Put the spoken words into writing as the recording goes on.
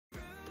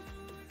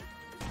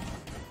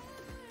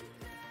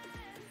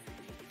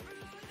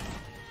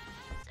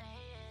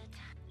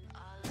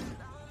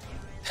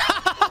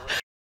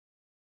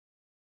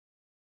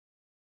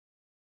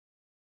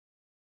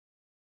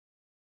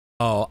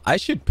Oh, I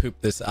should poop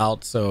this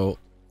out. So.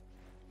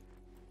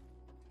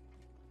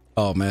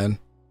 Oh man.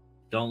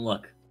 Don't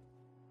look.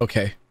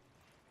 Okay.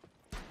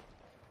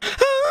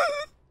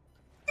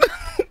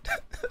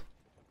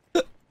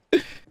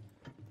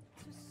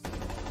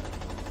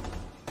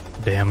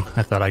 Damn,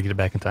 I thought I'd get it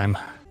back in time.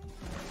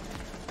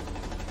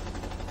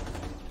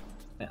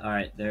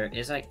 Alright, there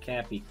is a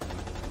Cappy.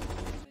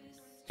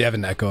 You have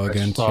an echo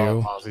again too.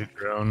 Aussie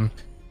drone.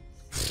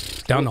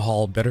 Down the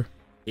hall, bitter.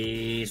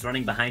 He's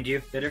running behind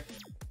you, Bitter.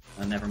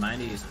 Oh, never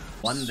mind, he's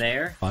one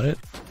there. Spot it.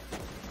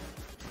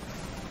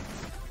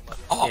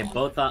 Okay,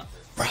 both up.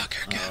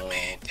 Rocker got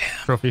me.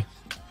 Damn. Trophy.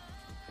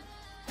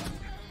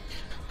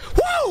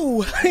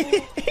 Whoa!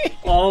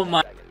 Oh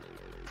my.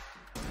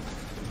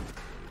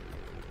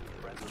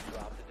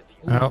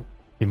 Oh,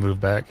 he moved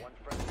back.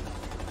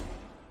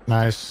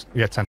 Nice.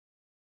 You got 10.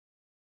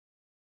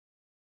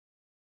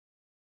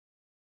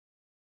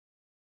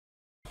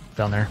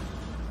 Down there.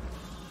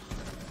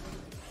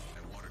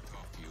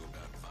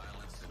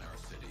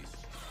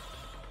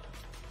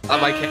 I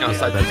might kick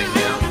outside the thing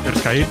now. There's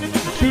Chiiill.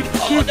 Shoot!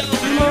 Oh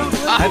no!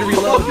 I had to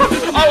reload.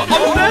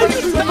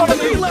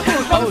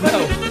 Oh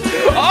no!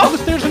 Oh, on the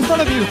stairs in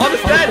front of you. On the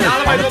stairs! Out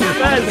of my little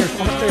bed!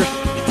 On the stairs.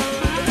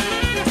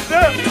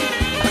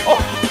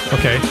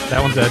 Okay, that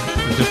one's dead.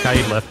 There's just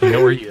Chiiill left. You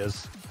know where he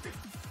is.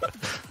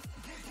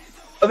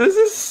 Oh, this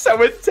is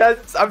so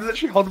intense. I'm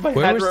literally holding my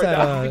head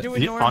right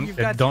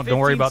now. Don't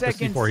worry about the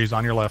C4. He's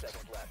on your left.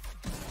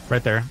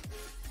 Right there.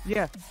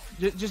 Yeah,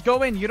 just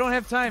go in. You don't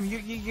have time.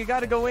 You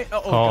gotta go in.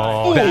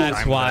 Oh,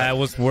 that's why I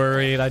was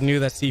worried. I knew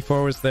that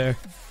C4 was there.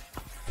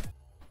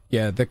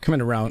 Yeah, they're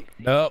coming around.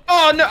 Nope.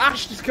 Oh no,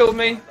 Ash just killed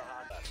me.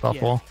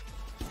 Softball.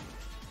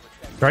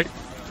 Right.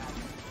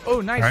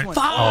 Oh, nice Right. one.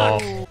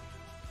 Oh.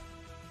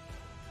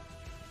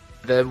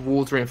 The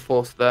walls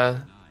reinforced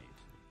there.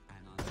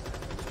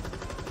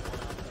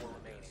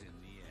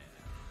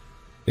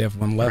 They have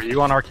one Are left.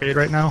 you on arcade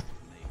right now?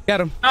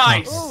 Got him.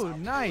 Nice. Oh,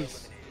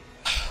 nice.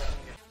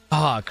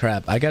 Ah,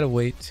 crap. I gotta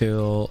wait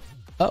till...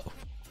 Oh.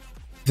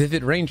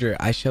 Vivid Ranger,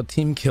 I shall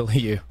team kill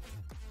you.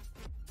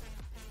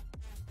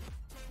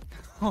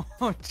 Oh,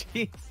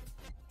 jeez.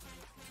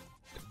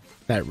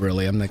 Not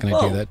really. I'm not gonna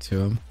do that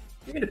to him.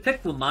 You're gonna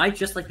pick Lamai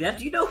just like that?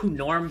 Do you know who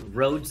Norm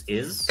Rhodes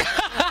is?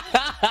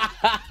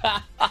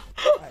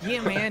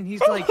 Yeah, man.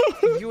 He's like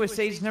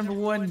USA's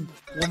 #1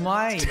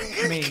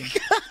 Lamai main.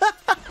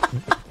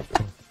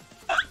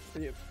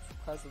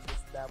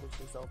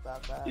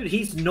 Dude,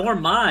 he's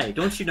Normai.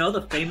 Don't you know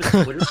the famous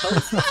Twitter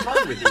post? What's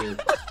wrong with you?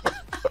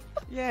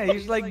 Yeah,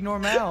 he's like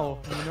normal,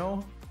 you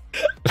know?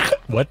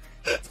 What?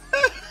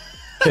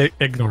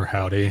 Ignore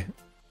Howdy.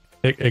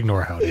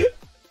 Ignore Howdy.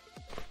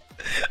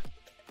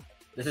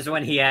 This is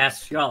when he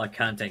asks, y'all are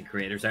content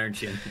creators,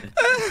 aren't you?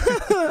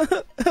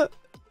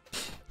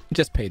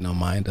 Just pay no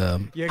mind.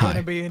 You're hi.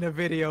 gonna be in a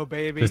video,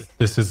 baby.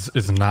 This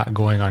is not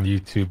going on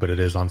YouTube, but it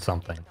is on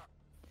something.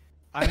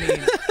 I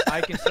mean, I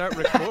can start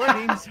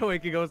recording so it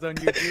goes on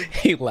YouTube.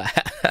 He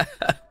laughed.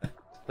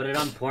 Put it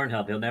on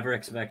Pornhub. He'll never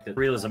expect it.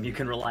 Realism, you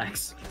can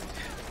relax.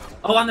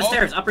 Oh, on the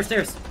stairs, upper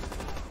stairs.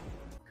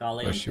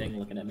 Colleen thing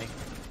looking at me.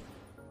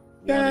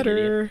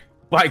 Better.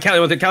 Why, Callie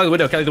the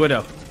window, Callie the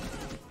window.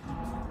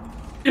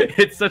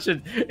 It's such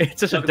a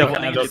double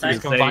angle Nice.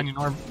 Come find you,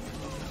 Norm.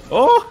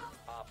 Oh!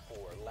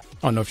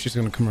 I don't know if she's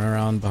gonna come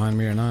around behind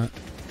me or not.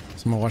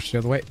 So I'm gonna watch the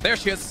other way. There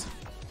she is.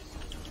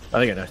 I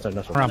think I know.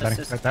 That's Around, Benny.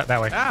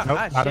 That way. Ah, nope,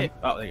 ah, not shit. him.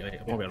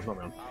 Oh, wait, one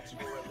round.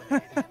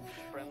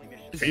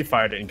 He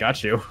fired it and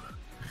got you.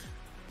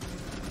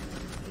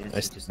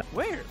 Yes, just...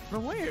 Where?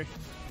 From where?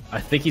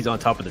 I think he's on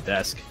top of the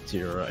desk to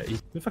your right.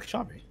 He fucking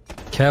shot me.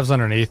 Kev's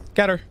underneath.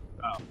 Got her.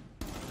 Oh.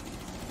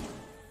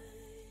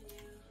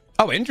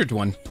 Oh, injured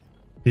one.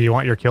 Do you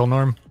want your kill,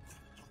 Norm?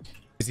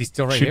 Is he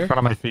still right Shoot here? in front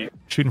of my feet.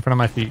 Shoot in front of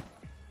my feet.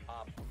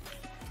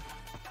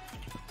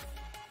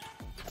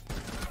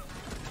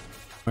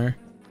 Where?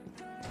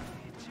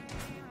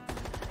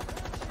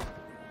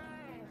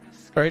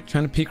 Alright,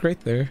 trying to peek right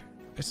there.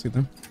 I see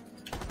them.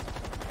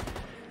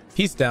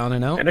 He's down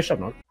and out. And I shot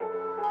him.